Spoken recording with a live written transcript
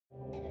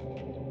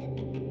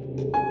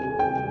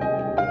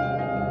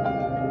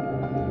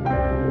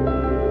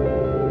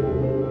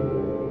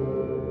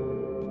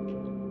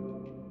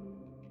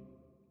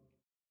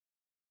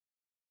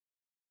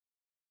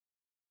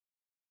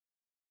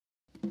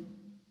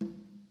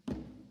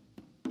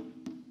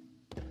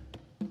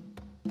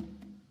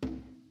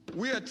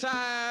We are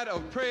tired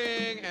of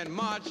praying and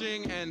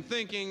marching and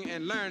thinking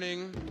and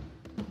learning.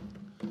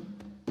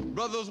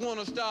 Brothers want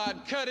to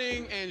start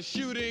cutting and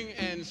shooting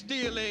and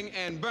stealing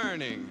and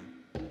burning.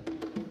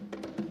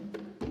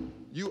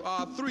 You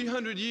are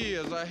 300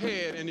 years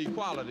ahead in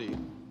equality.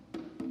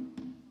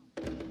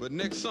 But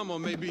next summer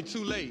may be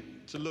too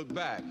late to look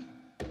back.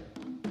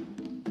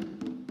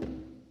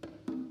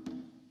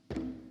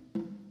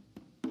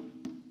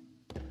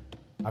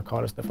 I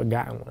call us the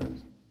forgotten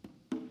ones.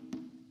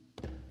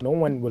 No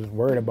one was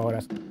worried about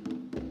us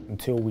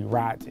until we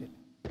rioted.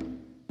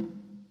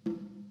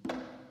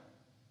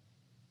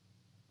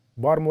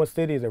 Baltimore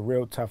City is a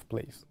real tough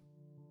place.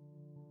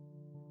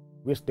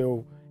 We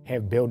still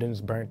have buildings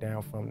burnt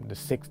down from the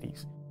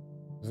 60s.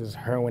 There's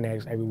heroin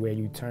addicts everywhere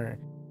you turn.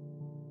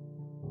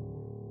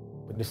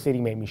 But the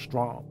city made me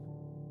strong.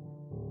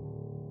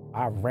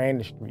 I ran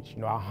the streets,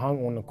 I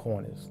hung on the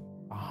corners.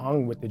 I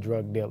hung with the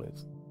drug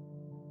dealers.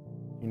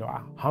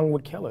 I hung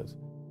with killers.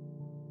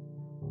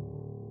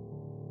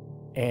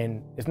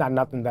 And it's not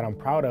nothing that I'm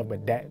proud of,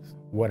 but that's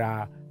what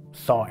I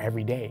saw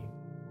every day.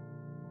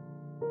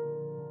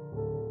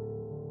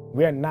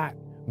 We're not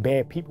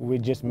bad people, we're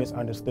just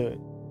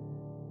misunderstood.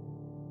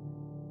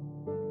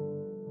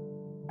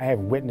 I have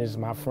witnessed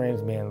my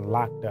friends being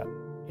locked up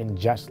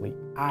unjustly.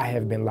 I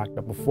have been locked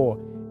up before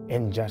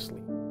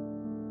unjustly.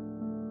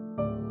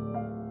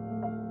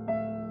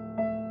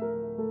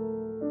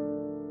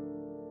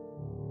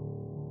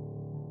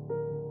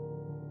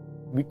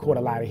 We caught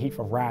a lot of heat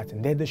for riots,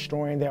 and they're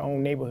destroying their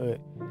own neighborhood.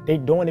 They're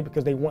doing it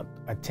because they want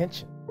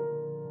attention.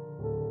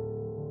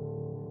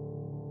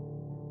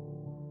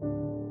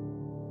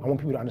 I want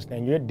people to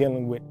understand you're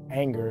dealing with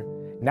anger,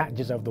 not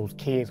just of those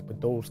kids, but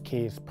those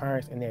kids'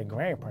 parents and their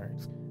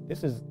grandparents.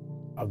 This is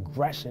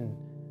aggression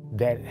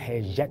that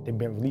has yet to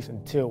be released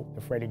until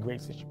the Freddie Gray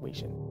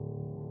situation.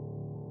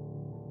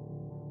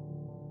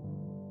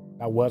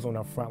 I was on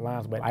the front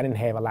lines, but I didn't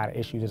have a lot of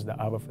issues as the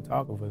other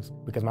photographers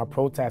because my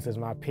protesters,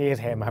 my peers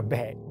had my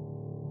back.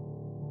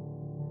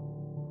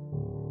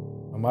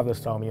 My mother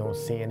saw me on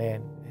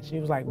CNN and she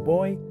was like,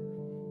 "Boy,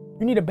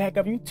 you need to back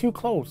up, you too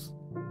close."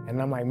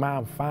 And I'm like, "Mom,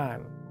 I'm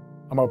fine.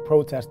 I'm a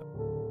protester."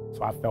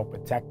 So I felt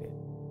protected.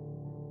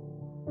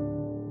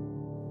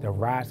 The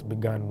riots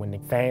begun when the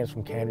fans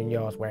from Camden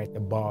Yards were at the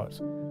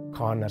bars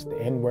calling us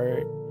the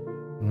N-word,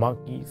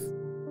 monkeys.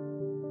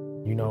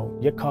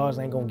 Your cause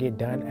ain't gonna get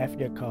done, F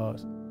your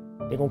cause.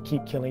 They're gonna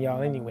keep killing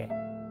y'all anyway.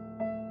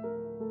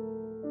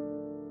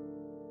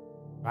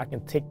 I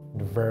can take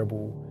the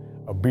verbal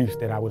abuse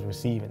that I was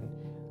receiving,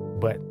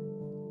 but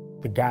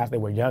the guys that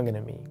were younger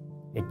than me,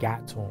 it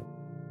got to them.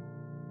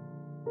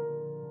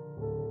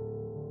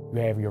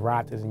 You have your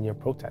rioters and your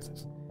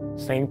protesters.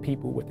 Same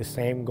people with the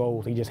same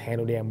goals, they just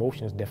handle their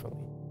emotions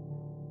differently.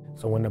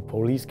 So when the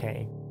police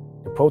came,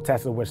 the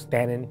protesters were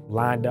standing,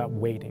 lined up,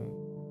 waiting,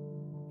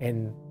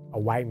 and a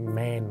white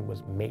man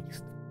was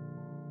maced.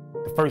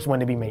 The first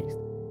one to be maced.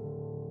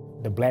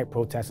 The black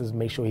protesters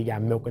made sure he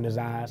got milk in his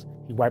eyes.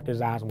 He wiped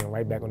his eyes and went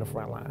right back on the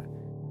front line.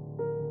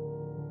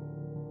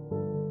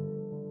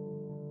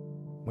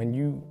 When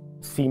you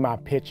see my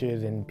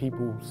pictures and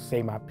people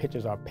say my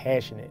pictures are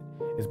passionate,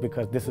 it's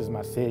because this is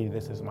my city,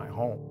 this is my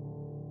home.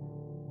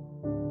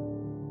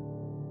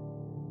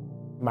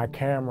 My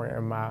camera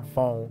and my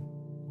phone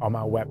are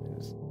my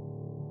weapons.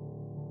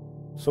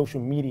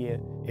 Social media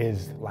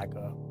is like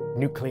a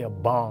nuclear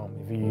bomb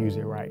if you use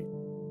it right.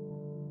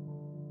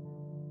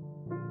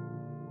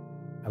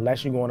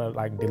 Unless you're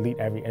gonna delete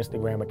every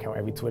Instagram account,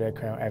 every Twitter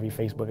account, every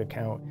Facebook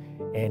account,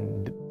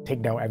 and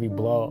take down every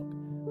blog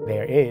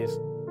there is,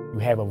 you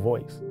have a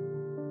voice.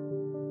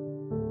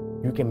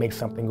 You can make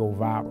something go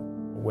viral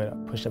with a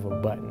push of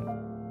a button.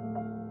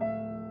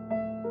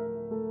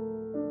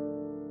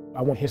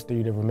 I want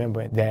history to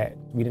remember that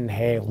we didn't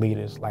have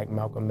leaders like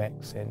Malcolm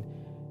X and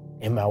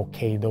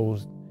MLK,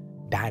 those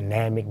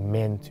dynamic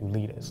men to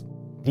lead us.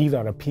 These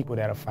are the people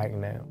that are fighting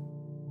now.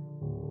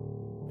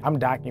 I'm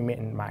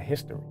documenting my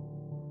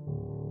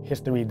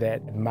history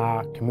that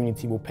my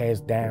community will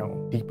pass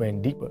down deeper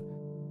and deeper.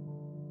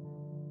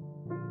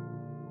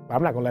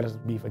 I'm not gonna let us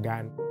be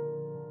forgotten.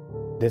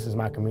 This is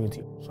my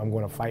community, so I'm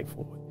gonna fight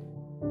for it.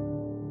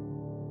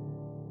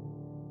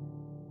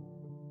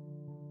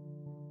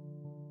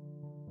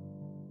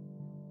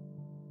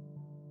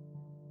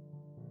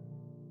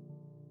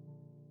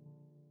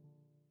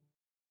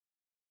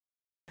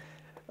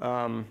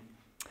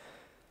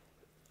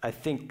 I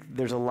think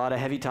there's a lot of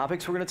heavy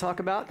topics we're going to talk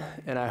about,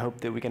 and I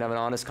hope that we can have an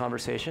honest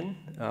conversation.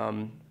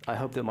 I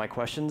hope that my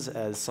questions,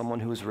 as someone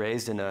who was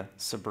raised in a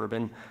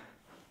suburban,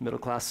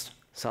 middle-class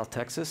South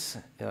Texas,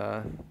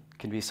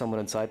 can be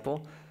somewhat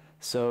insightful.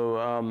 So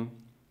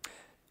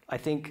I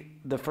think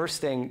the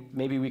first thing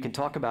maybe we can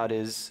talk about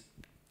is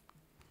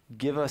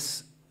give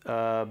us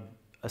a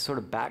sort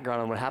of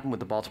background on what happened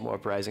with the Baltimore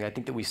uprising. I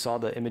think that we saw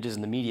the images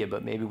in the media,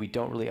 but maybe we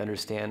don't really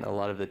understand a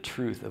lot of the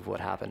truth of what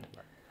happened.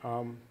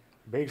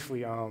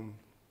 Basically,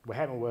 what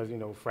happened was,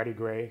 Freddie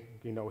Gray,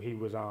 he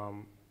was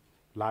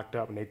locked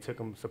up and they took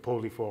him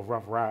supposedly for a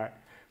rough ride.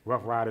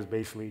 Rough ride is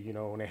basically,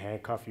 when they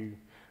handcuff you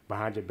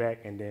behind your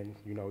back, and then,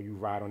 you know, you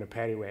ride on the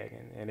paddy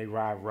wagon, and they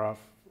ride rough,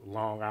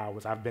 long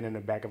hours. I've been in the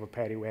back of a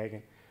paddy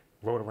wagon,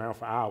 rode around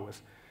for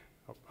hours.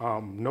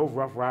 No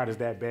rough ride is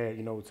that bad,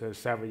 you know, to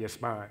sever your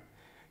spine.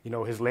 You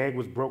know, his leg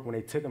was broke when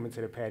they took him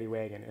into the paddy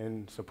wagon,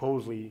 and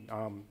supposedly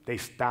they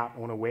stopped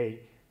on the way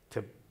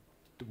to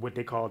what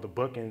they call the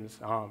bookends,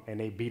 and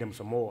they beat him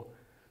some more,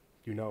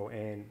 you know,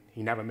 and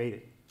he never made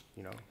it,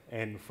 you know.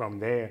 And from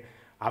there,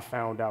 I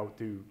found out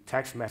through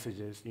text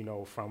messages, you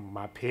know, from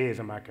my peers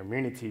in my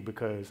community,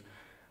 because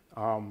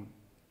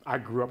I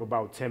grew up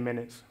about 10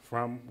 minutes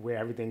from where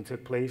everything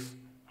took place.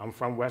 I'm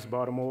from West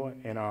Baltimore,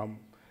 and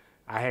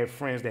I had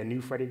friends that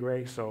knew Freddie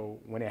Gray, so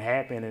when it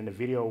happened in the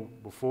video,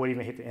 before it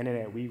even hit the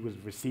internet, we was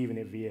receiving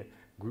it via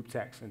group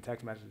text and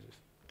text messages.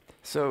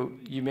 So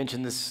you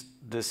mentioned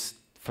this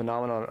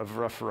phenomenon of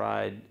rough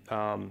ride.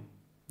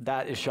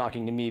 That is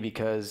shocking to me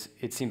because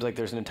it seems like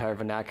there's an entire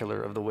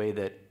vernacular of the way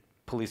that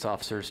police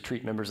officers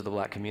treat members of the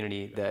black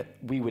community that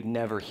we would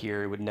never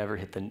hear, would never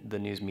hit the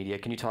news media.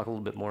 Can you talk a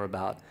little bit more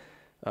about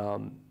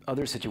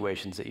other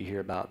situations that you hear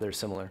about that are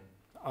similar?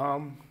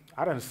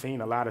 I done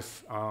seen a lot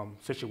of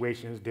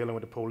situations dealing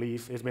with the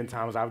police. It's been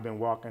times I've been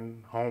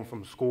walking home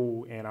from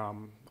school, and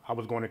I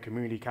was going to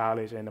community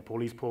college, and the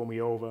police pulled me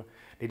over.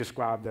 They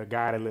described a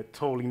guy that looked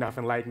totally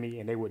nothing like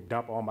me, and they would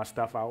dump all my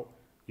stuff out,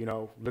 you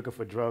know, looking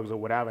for drugs or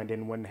whatever, and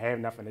then wouldn't have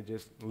nothing to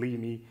just leave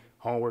me,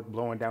 homework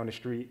blowing down the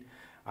street.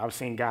 I've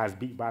seen guys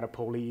beat by the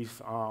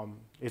police.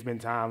 It's been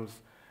times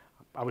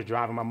I was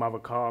driving my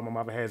mother's car. My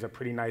mother has a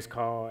pretty nice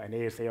car, and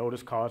they'd say, oh,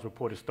 this car is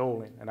reported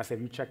stolen. And I said,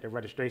 if you check the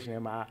registration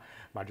and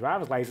my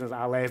driver's license,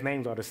 our last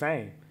names are the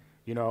same.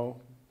 You know,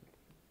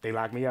 they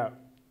lock me up.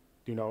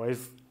 You know,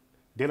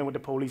 dealing with the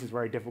police is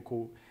very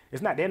difficult.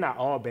 They're not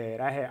all bad.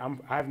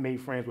 I've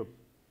made friends with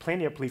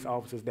plenty of police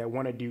officers that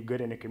want to do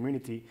good in the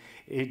community.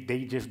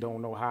 They just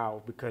don't know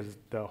how, because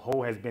the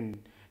hole has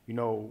been, you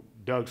know,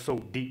 dug so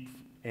deep,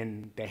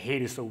 and the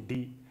hate is so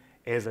deep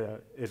as a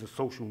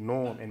social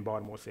norm in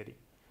Baltimore City.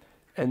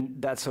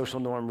 And that social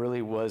norm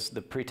really was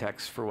the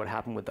pretext for what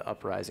happened with the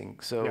uprising.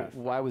 So yes.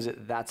 Why was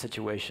it that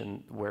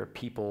situation where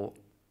people,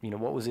 you know,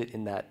 what was it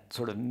in that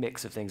sort of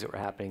mix of things that were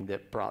happening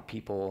that brought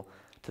people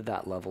to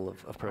that level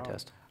of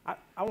protest?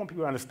 I want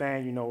people to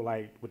understand, you know,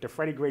 like with the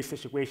Freddie Gray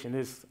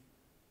situation,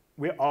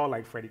 we're all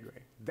like Freddie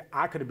Gray.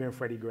 I could have been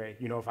Freddie Gray,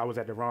 you know, if I was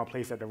at the wrong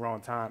place at the wrong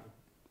time.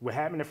 What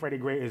happened to Freddie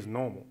Gray is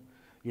normal.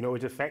 You know,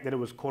 it's the fact that it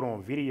was caught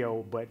on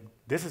video, but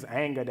this is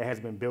anger that has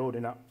been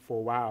building up for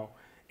a while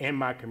in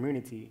my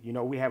community. You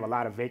know, we have a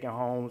lot of vacant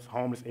homes,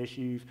 homeless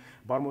issues.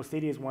 Baltimore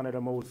City is one of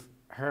the most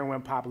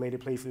heroin populated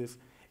places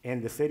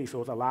in the city,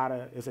 so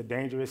it's a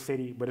dangerous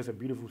city, but it's a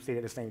beautiful city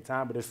at the same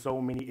time, but there's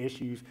so many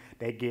issues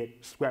that get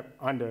swept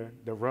under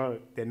the rug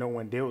that no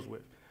one deals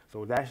with.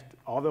 So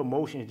all the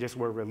emotions just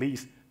were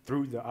released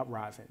through the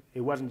uprising.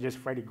 It wasn't just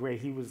Freddie Gray,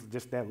 he was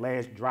just that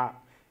last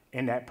drop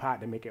in that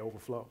pot to make it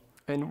overflow.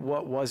 And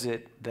what was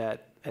it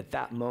that, at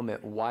that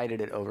moment, why did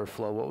it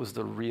overflow? What was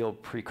the real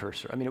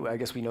precursor? I mean, I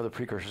guess we know the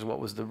precursors. What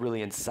was the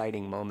really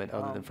inciting moment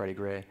other than Freddie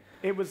Gray?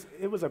 It was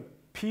a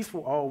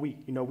peaceful all week.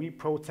 You know, we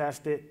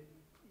protested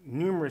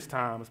numerous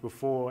times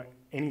before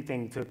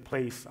anything took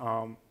place.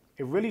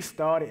 It really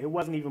started, it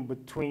wasn't even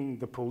between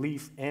the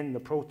police and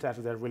the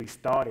protesters that really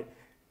started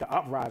the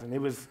uprising.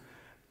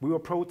 We were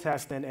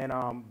protesting, and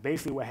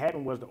basically what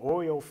happened was the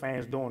Orioles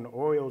fans during the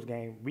Orioles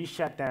game, we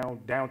shut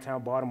down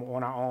downtown Baltimore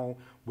on our own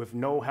with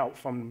no help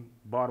from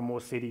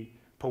Baltimore City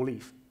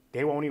police.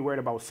 They were only worried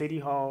about City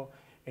Hall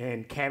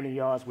and Camden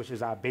Yards, which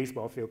is our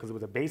baseball field, because it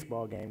was a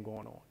baseball game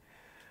going on.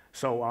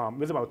 So it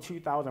was about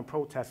 2,000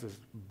 protesters,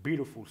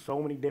 beautiful.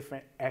 So many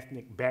different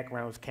ethnic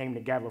backgrounds came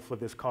together for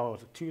this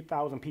cause,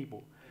 2,000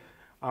 people.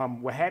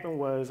 What happened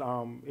was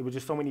it was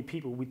just so many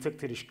people we took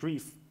to the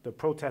streets. The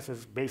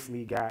protesters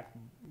basically got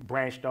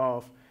branched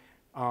off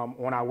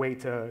on our way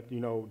to,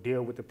 you know,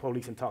 deal with the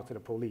police and talk to the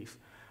police.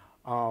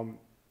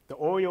 The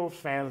Orioles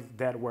fans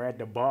that were at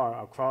the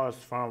bar across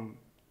from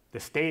the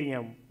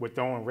stadium were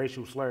throwing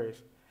racial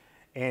slurs.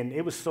 And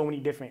it was so many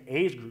different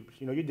age groups.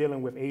 You know, you're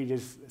dealing with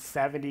ages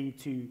 70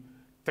 to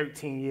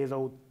 13 years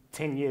old,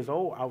 10 years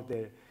old out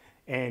there.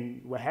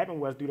 And what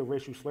happened was, through the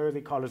racial slurs,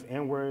 they called us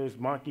N-words,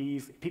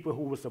 monkeys. People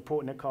who were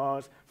supporting the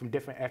cause from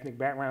different ethnic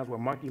backgrounds were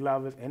monkey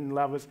lovers, N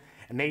lovers,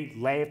 and they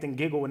laughed and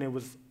giggled, and it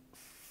was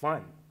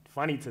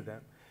funny to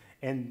them.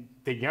 And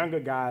the younger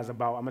guys,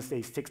 about, I'm gonna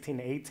say 16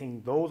 to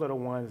 18, those are the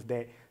ones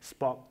that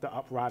sparked the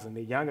uprising,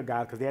 the younger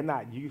guys, because they're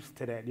not used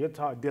to that. You're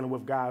dealing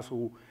with guys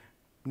who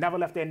never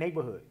left their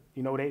neighborhood.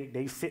 You know,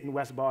 they sit in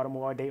West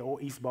Baltimore, they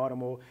or East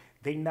Baltimore.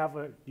 They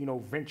never, you know,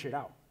 ventured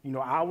out. You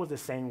know, I was the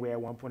same way at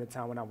one point in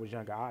time when I was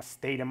younger. I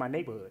stayed in my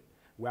neighborhood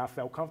where I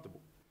felt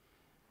comfortable.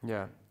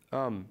 Yeah.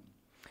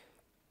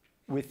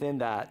 Within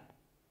that,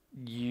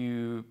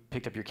 you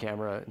picked up your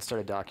camera and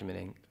started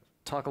documenting.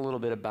 Talk a little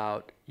bit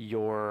about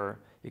your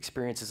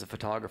experience as a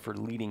photographer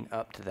leading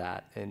up to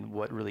that and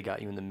what really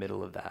got you in the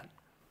middle of that.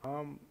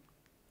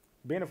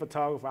 Being a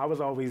photographer, I was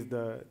always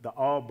the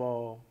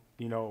oddball,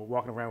 you know,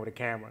 walking around with a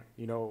camera.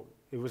 You know,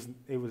 it was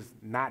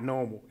not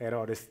normal at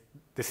all.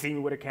 This to see me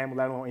with a camera,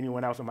 let alone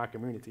anyone else in my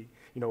community.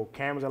 You know,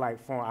 cameras are like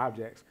foreign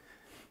objects,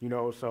 you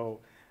know, so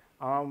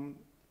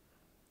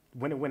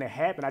when it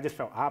happened, I just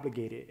felt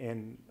obligated,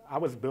 and I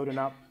was building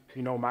up,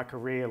 you know, my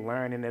career,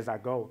 learning as I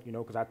go, you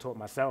know, because I taught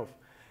myself.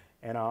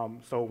 And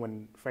so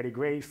when Freddie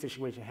Gray's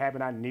situation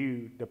happened, I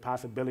knew the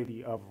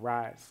possibility of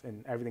riots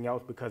and everything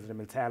else because of the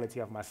mentality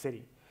of my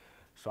city.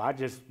 So I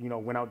just, you know,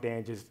 went out there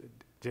and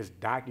just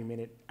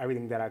documented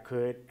everything that I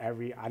could. I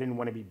didn't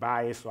want to be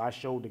biased, so I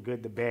showed the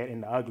good, the bad,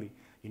 and the ugly.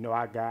 You know,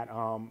 I got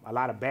a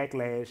lot of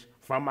backlash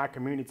from my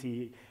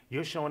community.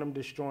 You're showing them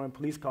destroying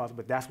police cars,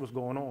 but that's what's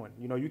going on.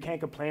 You know, you can't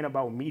complain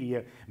about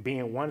media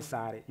being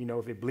one-sided. You know,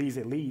 if it bleeds,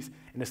 it leads,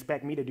 and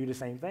expect me to do the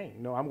same thing.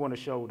 You know, I'm going to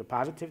show the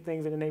positive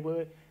things in the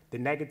neighborhood, the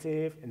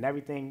negative, and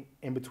everything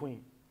in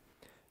between.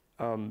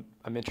 I'm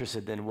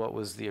interested then, what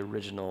was the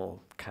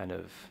original kind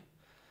of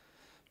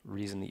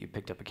reason that you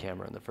picked up a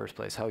camera in the first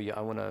place? I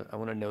want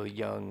to know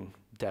young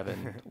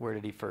Devin. Where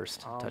did he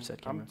first touch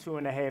that camera?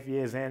 I'm 2.5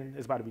 years in.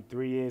 It's about to be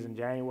 3 years in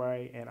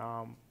January, and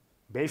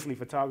basically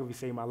photography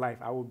saved my life.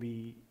 I would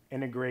be in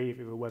the grave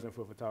if it wasn't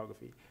for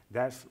photography.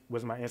 That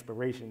was my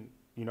inspiration.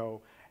 You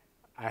know,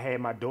 I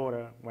had my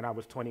daughter when I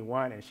was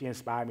 21, and she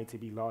inspired me to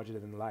be larger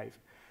than life.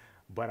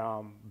 But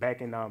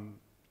back in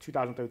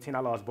 2013, I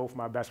lost both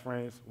my best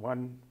friends.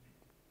 One,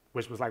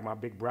 which was like my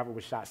big brother,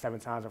 was shot 7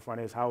 times in front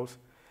of his house.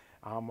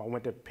 I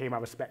went to pay my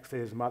respects to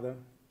his mother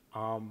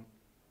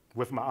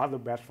with my other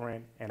best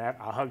friend, and I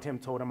hugged him,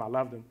 told him I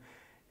loved him.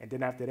 And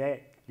then after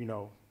that, you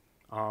know,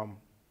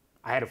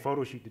 I had a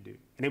photo shoot to do.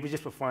 And it was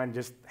just for fun,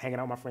 just hanging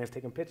out with my friends,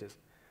 taking pictures.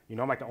 You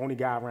know, I'm like the only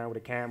guy around with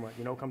a camera,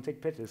 you know, come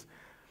take pictures.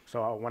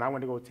 So when I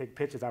went to go take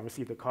pictures, I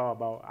received a call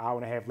about an hour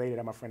and a half later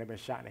that my friend had been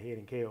shot in the head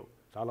and killed.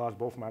 So I lost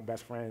both of my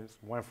best friends,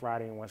 one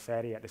Friday and one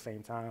Saturday at the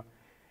same time.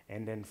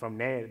 And then from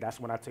there, that's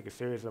when I took it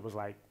serious. It was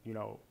like, you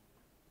know,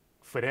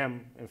 for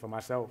them and for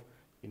myself,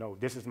 you know,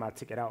 this is my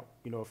ticket out.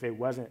 You know, if it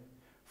wasn't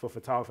for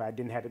photography, I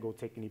didn't have to go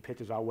take any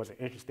pictures. I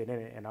wasn't interested in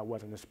it, and I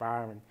wasn't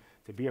aspiring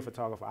to be a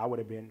photographer. I would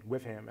have been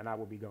with him, and I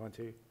would be gone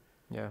too.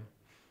 Yeah.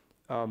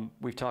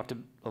 We've talked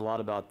a lot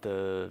about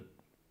the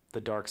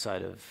dark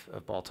side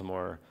of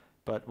Baltimore,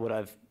 but what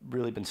I've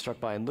really been struck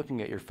by in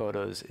looking at your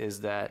photos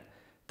is that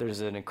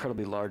there's an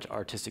incredibly large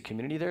artistic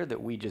community there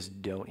that we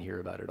just don't hear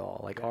about at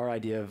all. Like, our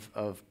idea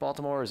of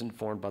Baltimore is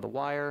informed by The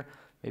Wire.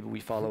 Maybe we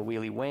follow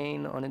Wheelie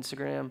Wayne on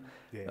Instagram.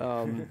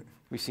 Yeah.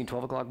 We've seen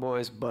 12 O'Clock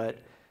Boys, but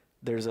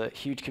there's a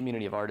huge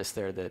community of artists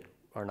there that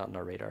are not on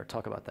our radar.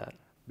 Talk about that.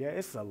 Yeah,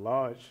 it's a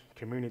large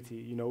community.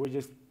 You know, we're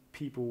just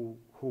people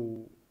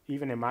who,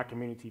 even in my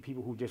community,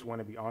 people who just want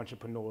to be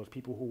entrepreneurs,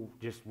 people who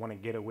just want to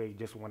get away,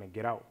 just want to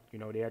get out. You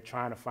know, they're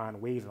trying to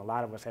find ways, and a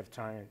lot of us have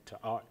turned to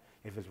art.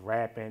 If it's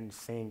rapping,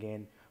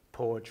 singing,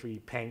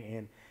 poetry,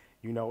 painting,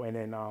 you know, and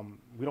then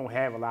we don't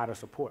have a lot of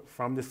support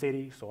from the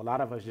city, so a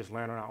lot of us just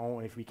learn on our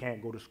own. If we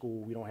can't go to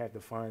school, we don't have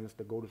the funds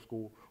to go to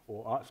school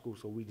or art school,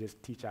 so we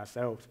just teach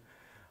ourselves.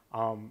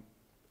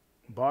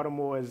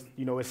 Baltimore is,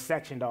 you know, it's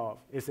sectioned off.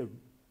 It's a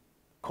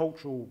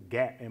cultural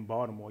gap in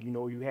Baltimore. You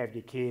know, you have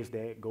your kids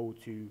that go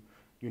to,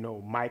 you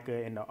know,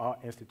 MICA and the art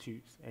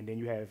institutes, and then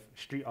you have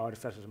street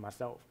artists such as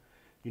myself.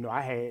 You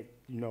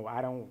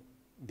know,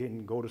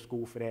 didn't go to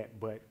school for that,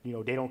 but, you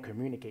know, they don't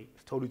communicate.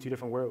 It's totally two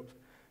different worlds,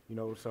 you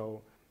know,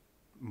 so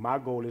my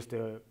goal is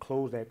to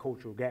close that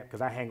cultural gap,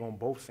 because I hang on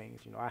both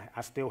scenes. You know,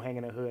 I still hang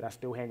in the hood, I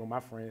still hang with my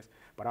friends,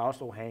 but I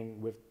also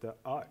hang with the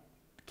art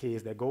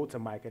kids that go to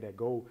MICA, that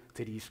go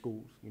to these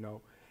schools, you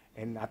know,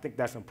 and I think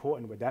that's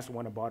important, but that's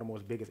one of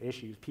Baltimore's biggest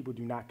issues. People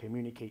do not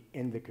communicate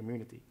in the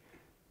community.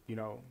 You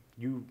know,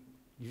 you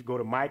go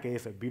to MICA,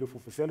 it's a beautiful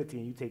facility,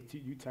 and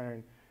you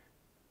turn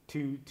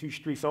two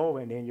streets over,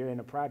 and then you're in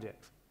the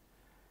projects,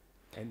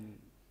 and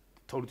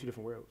totally two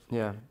different worlds.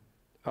 Yeah.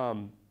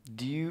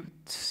 Do you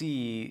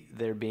see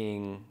there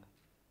being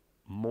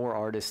more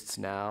artists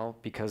now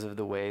because of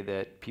the way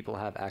that people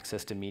have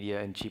access to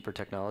media and cheaper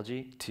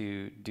technology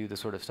to do the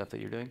sort of stuff that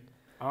you're doing?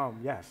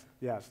 Yes.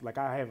 Like,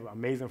 I have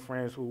amazing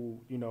friends who,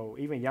 you know,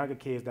 even younger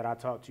kids that I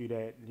talk to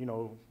that, you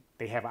know,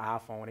 they have an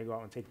iPhone, they go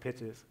out and take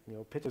pictures. You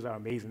know, pictures are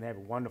amazing, they have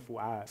wonderful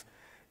eyes.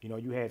 You know,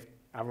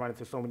 I run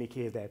into so many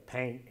kids that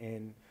paint,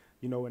 and,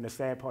 you know, and the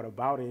sad part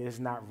about it is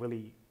not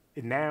really,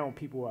 now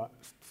people are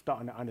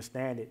starting to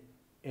understand it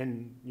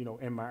in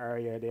my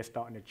area. They're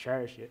starting to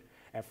cherish it.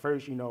 At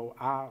first,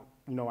 I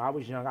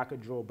was young, I could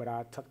draw, but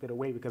I tucked it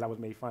away because I was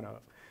made fun of.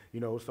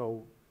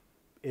 So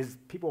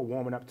people are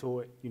warming up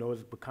to it.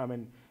 It's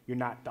becoming, you're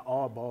not the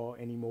oddball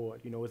anymore.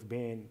 It's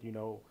being,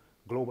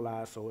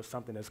 globalized, so it's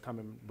something that's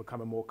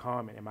becoming more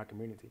common in my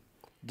community.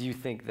 Do you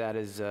think that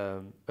is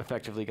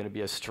effectively going to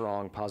be a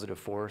strong positive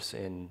force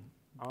in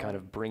kind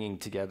of bringing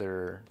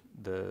together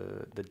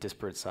the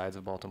disparate sides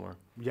of Baltimore?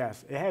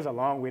 Yes, it has a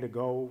long way to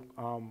go.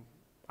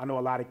 I know a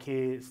lot of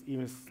kids,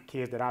 even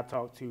kids that I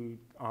talk to,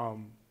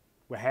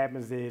 what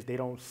happens is they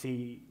don't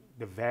see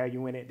the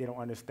value in it. They don't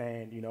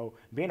understand,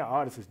 being an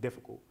artist is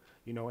difficult,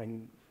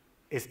 and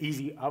it's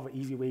other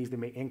easy ways to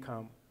make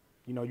income.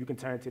 You can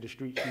turn to the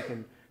streets, you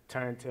can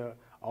turn to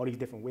all these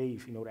different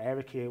ways. The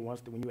average kid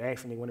when you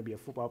ask them, they want to be a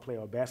football player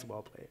or a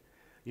basketball player.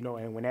 you know,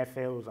 and when that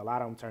fails, a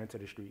lot of them turn to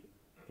the street,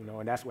 you know,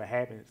 and that's what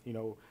happens, you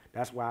know.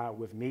 That's why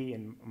with me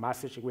and my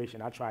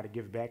situation, I try to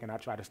give back and I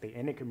try to stay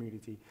in the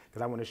community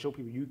because I want to show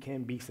people you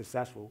can be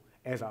successful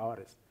as an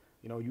artist.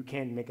 You know, you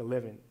can make a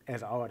living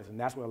as an artist, and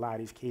that's what a lot of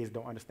these kids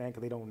don't understand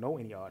because they don't know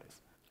any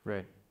artists.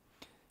 Right.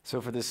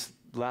 So for this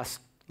last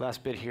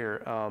bit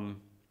here,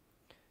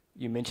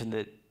 you mentioned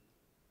that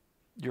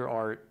your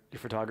art, your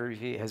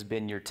photography has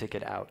been your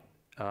ticket out.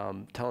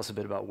 Tell us a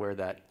bit about where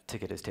that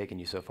ticket has taken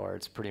you so far.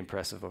 It's pretty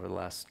impressive over the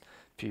last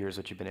few years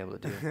what you've been able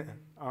to do.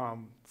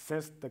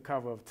 Since the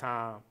cover of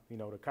Time, you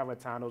know, the cover of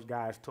Time, those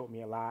guys taught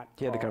me a lot.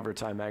 He had the cover of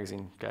Time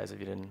magazine, guys, if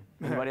you didn't.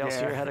 Anybody else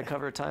here had a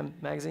cover of Time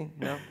magazine?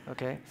 No?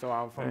 Okay.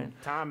 So from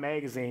Time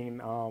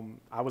magazine,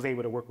 I was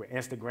able to work with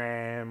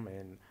Instagram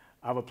and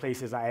other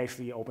places. I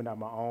actually opened up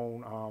my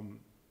own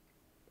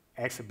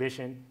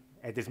exhibition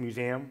at this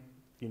museum.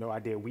 You know, I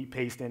did wheat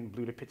pasting,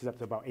 blew the pictures up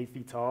to about 8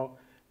 feet tall.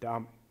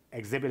 The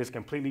exhibit is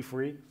completely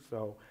free,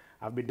 so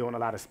I've been doing a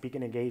lot of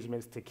speaking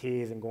engagements to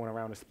kids and going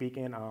around and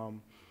speaking.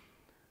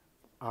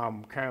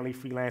 I'm currently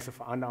freelancing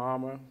for Under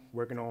Armour,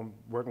 working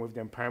with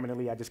them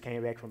permanently. I just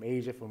came back from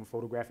Asia from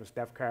photographing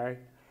Steph Curry.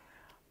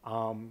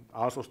 I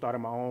also started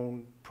my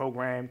own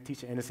program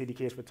teaching inner city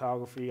kids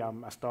photography.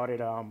 I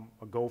started a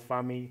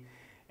GoFundMe,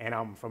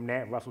 and from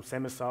that, Russell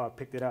Simmons saw it,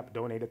 picked it up,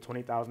 donated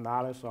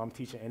 $20,000, so I'm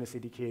teaching inner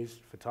city kids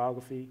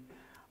photography.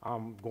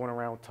 I'm going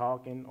around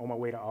talking, on my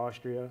way to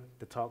Austria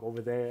to talk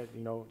over there, you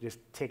know, just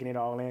taking it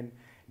all in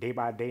day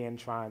by day and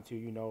trying to,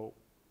 you know,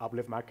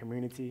 uplift my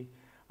community.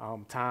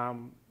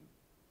 Time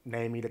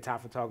named me the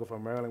top photographer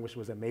in Maryland, which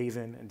was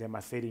amazing, and then my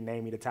city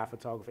named me the top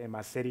photographer in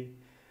my city.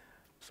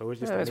 So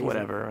it's just it's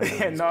whatever.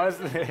 Right? No,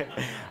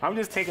 I'm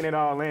just taking it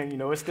all in, you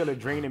know. It's still a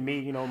dream to me,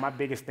 you know. My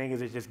biggest thing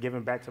is just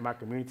giving back to my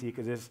community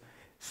because there's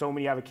so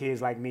many other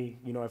kids like me,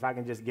 you know. If I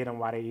can just get them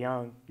while they're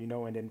young, you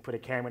know, and then put a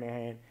camera in their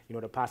hand, you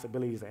know, the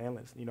possibilities are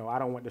endless. You know, I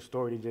don't want the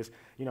story to just,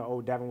 you know,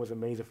 oh, Devin was an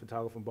amazing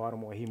photographer from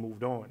Baltimore, he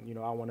moved on. You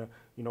know, I want to,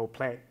 you know,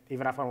 plant,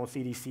 even if I don't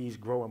see these seeds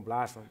grow and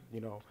blossom, you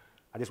know,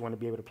 I just want to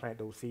be able to plant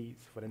those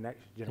seeds for the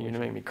next generation. You're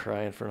gonna make me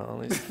cry in front of all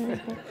these.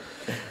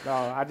 No,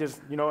 I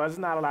just, you know, there's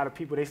not a lot of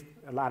people.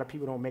 A lot of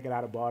people don't make it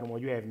out of Baltimore.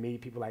 You have me,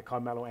 people like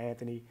Carmelo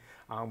Anthony.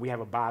 We have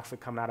a boxer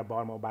coming out of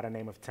Baltimore by the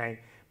name of Tank.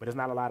 But there's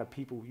not a lot of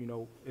people. You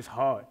know, it's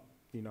hard.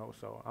 You know,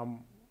 so I'm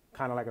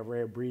kind of like a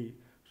rare breed.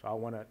 So I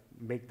want to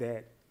make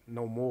that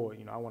no more.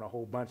 You know, I want a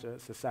whole bunch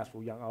of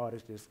successful young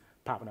artists just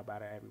popping up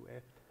out of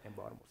everywhere in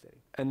Baltimore City.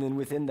 And then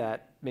within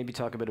that, maybe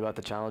talk a bit about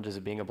the challenges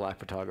of being a black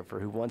photographer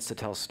who wants to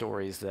tell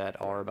stories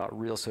that are about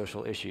real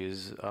social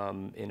issues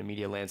in a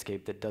media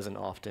landscape that doesn't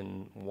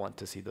often want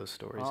to see those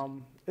stories.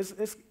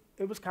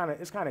 It's kind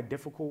of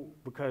difficult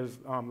because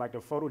like the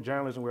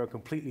photojournalism world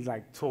completely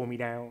like tore me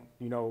down,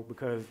 you know,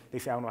 because they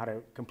say I don't know how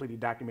to completely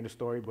document a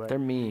story, but they're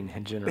mean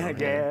in general.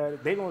 Yeah,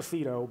 they gonna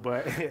see though,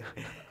 but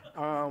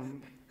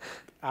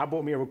I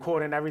bought me a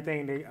recorder and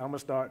everything. I'm gonna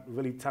start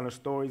really telling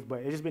stories, but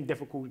it's just been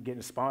difficult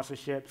getting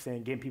sponsorships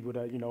and getting people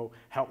to, you know,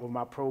 help with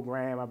my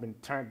program. I've been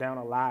turned down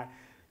a lot,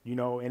 you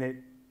know, and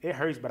it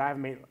hurts, but I've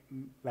made,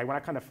 like when I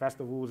come to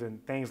festivals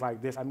and things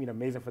like this, I meet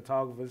amazing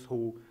photographers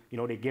who, you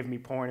know, they give me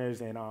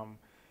pointers and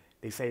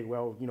they say,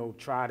 well, you know,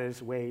 try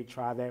this way,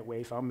 try that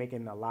way. So I'm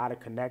making a lot of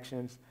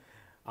connections.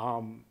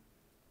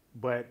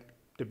 But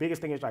the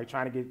biggest thing is like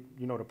trying to get,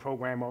 you know, the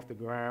program off the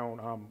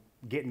ground,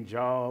 getting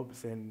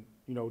jobs and,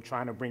 you know,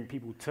 trying to bring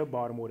people to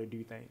Baltimore to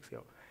do things.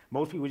 So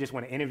most people just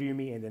want to interview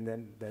me and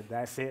then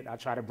that's it. I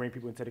try to bring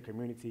people into the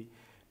community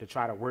to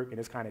try to work, and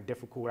it's kind of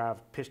difficult.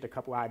 I've pitched a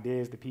couple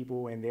ideas to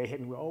people and they hit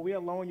me with, oh, we'll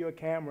loan you a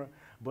camera,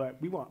 but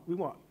we want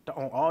to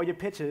own all your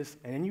pictures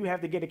and then you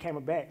have to get the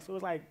camera back. So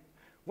it's like,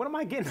 what am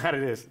I getting out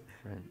of this?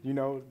 Right. You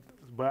know,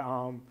 but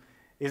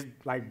it's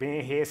like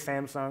being here,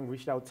 Samsung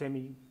reached out to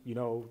me, you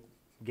know,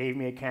 gave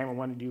me a camera,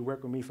 wanted to do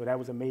work with me, so that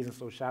was amazing,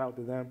 so shout out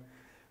to them,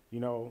 you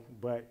know,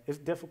 but it's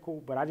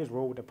difficult, but I just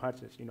roll with the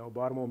punches, you know.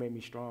 Baltimore made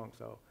me strong,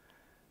 so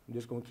I'm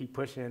just gonna keep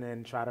pushing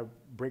and try to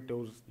break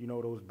those, you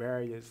know, those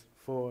barriers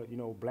for, you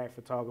know, black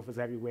photographers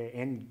everywhere,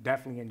 and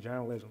definitely in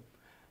journalism.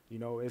 You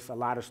know, it's a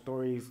lot of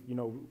stories, you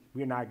know,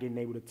 we're not getting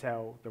able to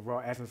tell the raw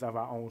essence of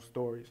our own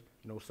stories.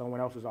 You know, someone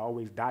else is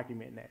always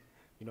documenting that.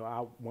 You know,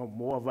 I want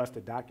more of us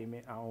to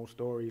document our own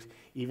stories,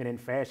 even in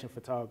fashion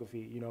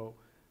photography. You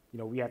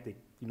know, we have to,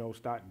 you know,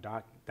 start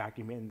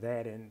documenting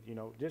that, and, you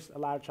know, just a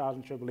lot of trials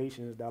and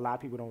tribulations that a lot of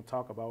people don't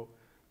talk about,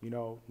 you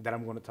know, that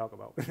I'm going to talk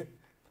about.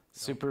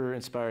 Super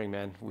inspiring,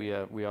 man. We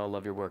all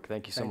love your work.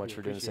 Thank you so much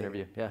for doing this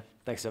interview. Yeah,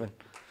 thanks, Devin.